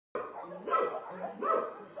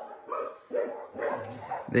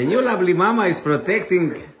The new lovely mama is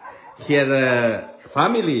protecting her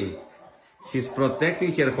family. She's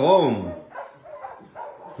protecting her home.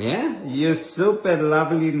 Yeah? You super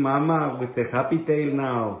lovely mama with a happy tail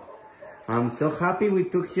now. I'm so happy we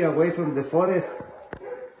took her away from the forest.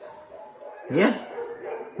 Yeah?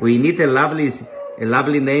 We need a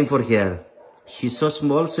lovely name for her. She's so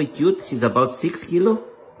small, so cute. She's about 6 kilos.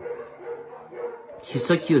 She's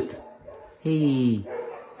so cute. Hey.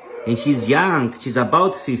 And she's young. She's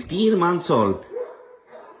about 15 months old.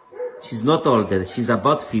 She's not older. She's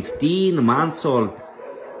about 15 months old.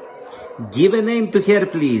 Give a name to her,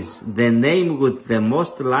 please. The name with the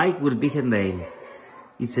most like will be her name.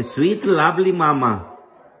 It's a sweet, lovely mama.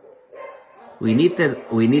 We need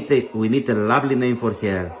a lovely name for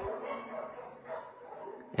her.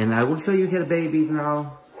 And I will show you her babies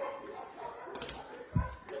now.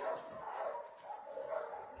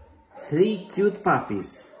 3 cute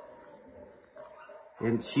puppies.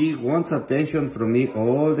 And she wants attention from me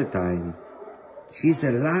all the time. She's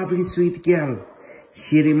a lovely, sweet girl.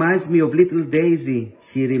 She reminds me of little Daisy.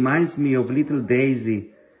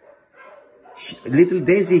 Little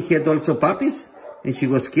Daisy had also puppies, and she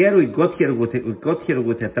was scared. We got her with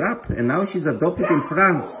a trap, and now she's adopted in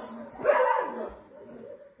France.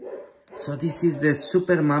 So this is the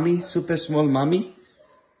super small mommy.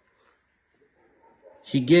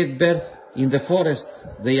 She gave birth in the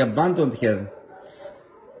forest. They abandoned her.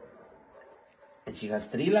 And she has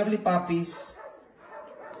 3 lovely puppies.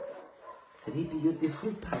 3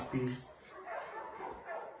 beautiful puppies.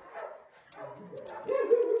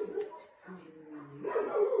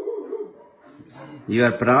 You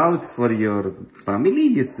are proud for your family,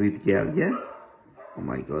 you sweet girl, yeah? Oh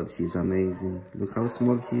my God, she's amazing. Look how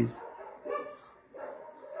small she is.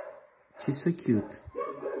 She's so cute.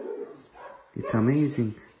 It's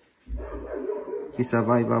amazing. She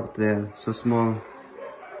survived up there, so small.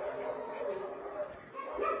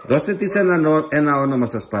 Δώστε της ένα όνομα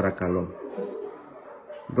σας παρακαλώ.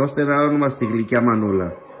 Δώστε ένα όνομα στη γλυκιά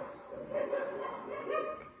μανούλα.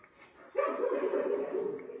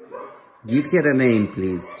 Give her a name,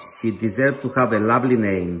 please. She deserves to have a lovely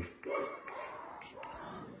name.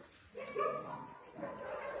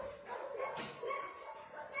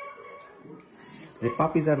 The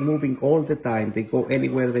puppies are moving all the time. They go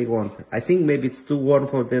anywhere they want. I think maybe it's too warm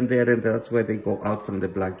for them there, and that's why they go out from the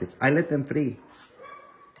blankets. I let them free.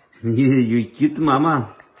 You cute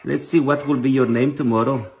mama. Let's see what will be your name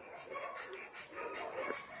tomorrow.